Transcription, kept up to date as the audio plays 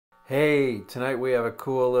Hey, tonight we have a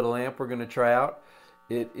cool little amp we're going to try out.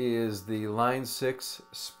 It is the Line 6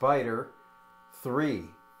 Spider 3.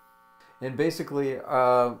 And basically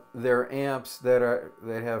they're amps that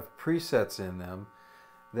have presets in them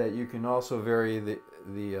that you can also vary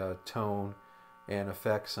the tone and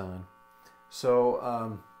effects on.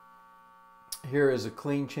 So here is a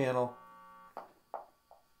clean channel.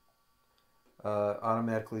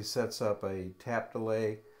 Automatically sets up a tap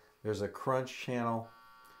delay. There's a crunch channel.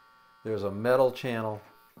 There's a metal channel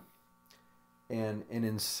and an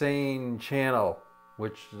insane channel,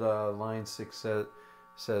 which Line 6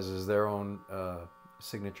 says is their own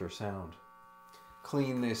signature sound.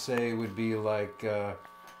 Clean, they say, would be like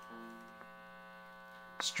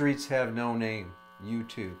Streets Have No Name,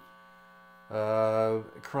 U2.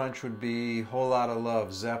 Crunch would be Whole Lotta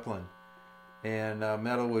Love, Zeppelin. And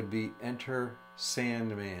metal would be Enter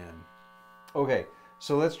Sandman. Okay,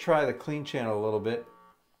 so let's try the clean channel a little bit.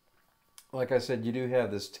 Like I said, you do have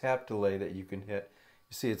this tap delay that you can hit.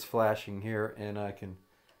 You see it's flashing here, and I can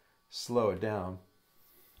slow it down.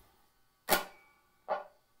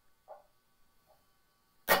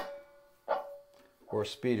 Or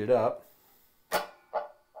speed it up.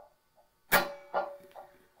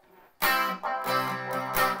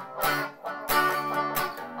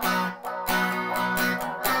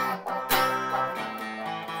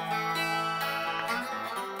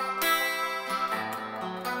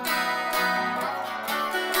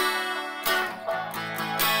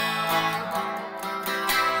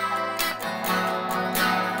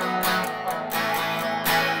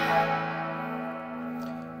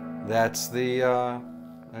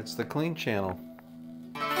 That's the clean channel.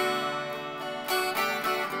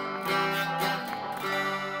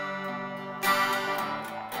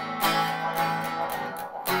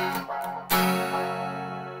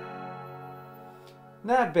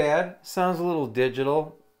 Not bad. Sounds a little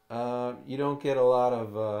digital. You don't get a lot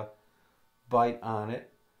of bite on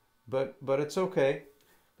it, but it's okay.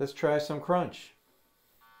 Let's try some crunch.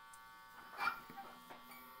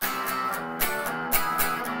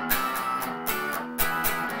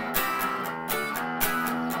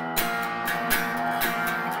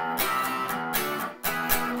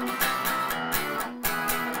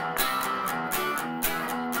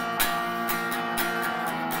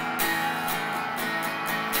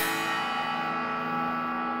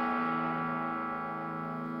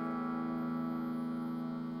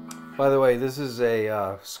 By the way, this is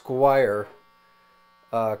a Squier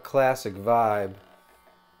Classic Vibe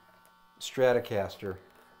Stratocaster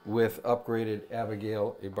with upgraded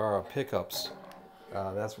Abigail Ibarra pickups.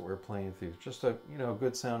 That's what we're playing through. Just a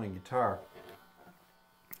good sounding guitar,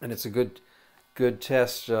 and it's a good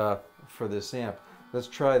test for this amp. Let's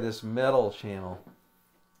try this metal channel.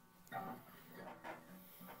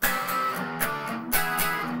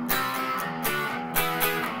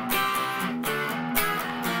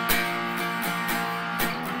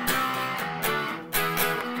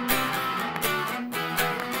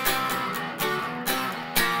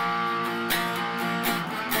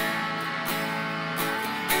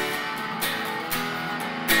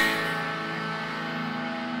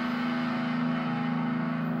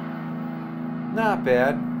 Not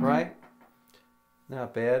bad, right?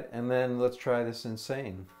 Not bad. And then let's try this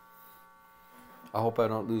insane. I hope I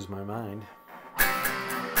don't lose my mind.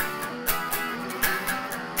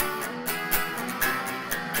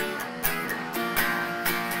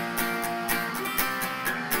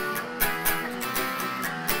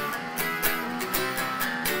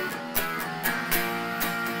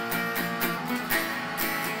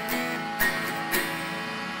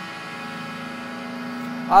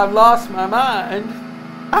 I've lost my mind.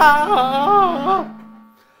 Ah!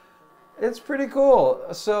 It's pretty cool.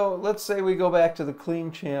 So let's say we go back to the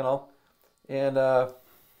clean channel, and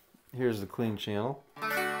here's the clean channel.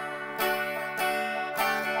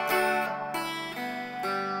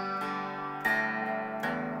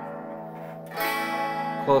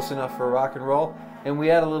 Close enough for rock and roll, and we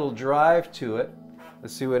add a little drive to it.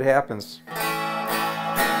 Let's see what happens.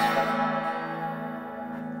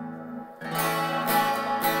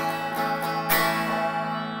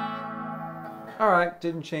 Alright,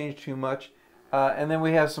 didn't change too much. And then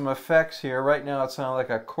we have some effects here. Right now it sounds like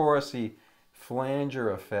a chorusy flanger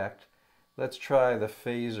effect. Let's try the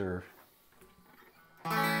phaser.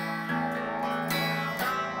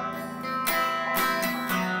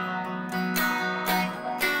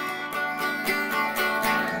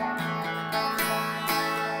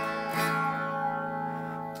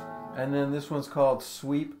 And then this one's called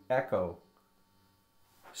Sweep Echo.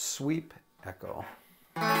 Sweep Echo.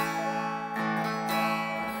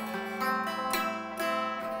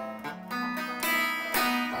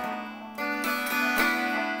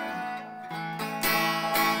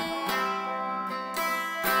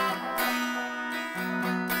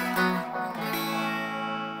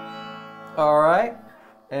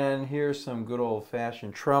 here's some good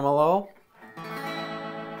old-fashioned tremolo.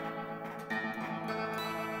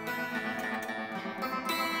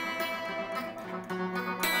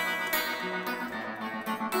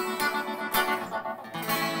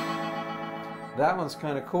 That one's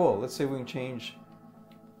kind of cool. Let's see if we can change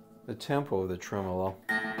the tempo of the tremolo.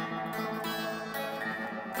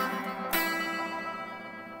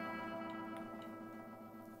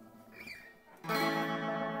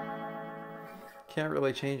 Can't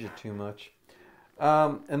really change it too much.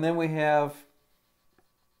 And then we have,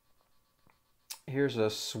 here's a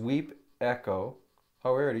sweep echo.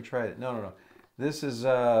 Oh, we already tried it. No. This is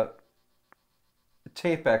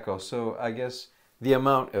tape echo, so I guess the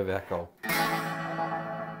amount of echo.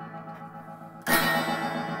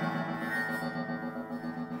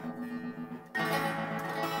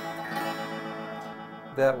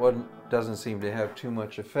 That one doesn't seem to have too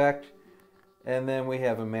much effect. And then we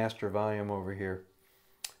have a master volume over here.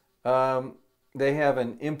 They have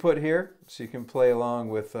an input here, so you can play along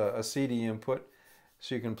with a CD input,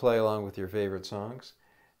 so you can play along with your favorite songs.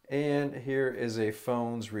 And here is a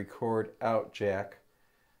phone's record out jack.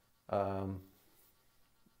 And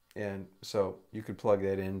so you could plug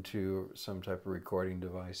that into some type of recording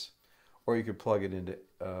device, or you could plug it into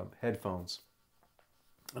headphones.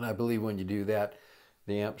 And I believe when you do that,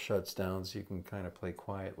 the amp shuts down so you can kind of play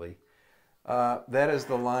quietly. That is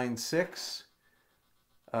the Line 6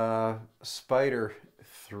 Spider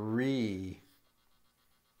 3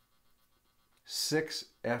 6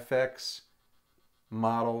 FX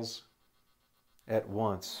models at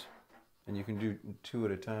once, and you can do 2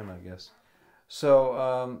 at a time, I guess.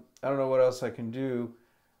 So I don't know what else I can do.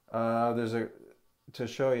 To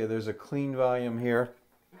show you, there's a clean volume here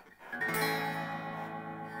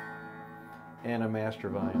and a master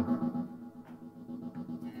volume.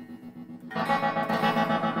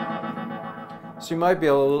 So you might be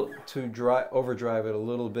able to overdrive it a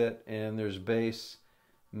little bit, and there's bass,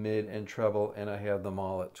 mid, and treble, and I have them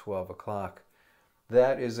all at 12 o'clock.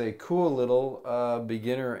 That is a cool little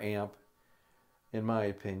beginner amp, in my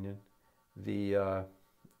opinion. The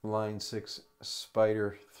Line 6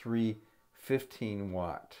 Spider 3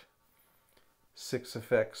 15-watt. 6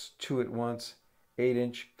 effects, 2 at once,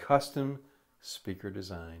 8-inch custom speaker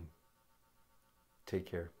design. Take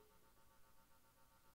care.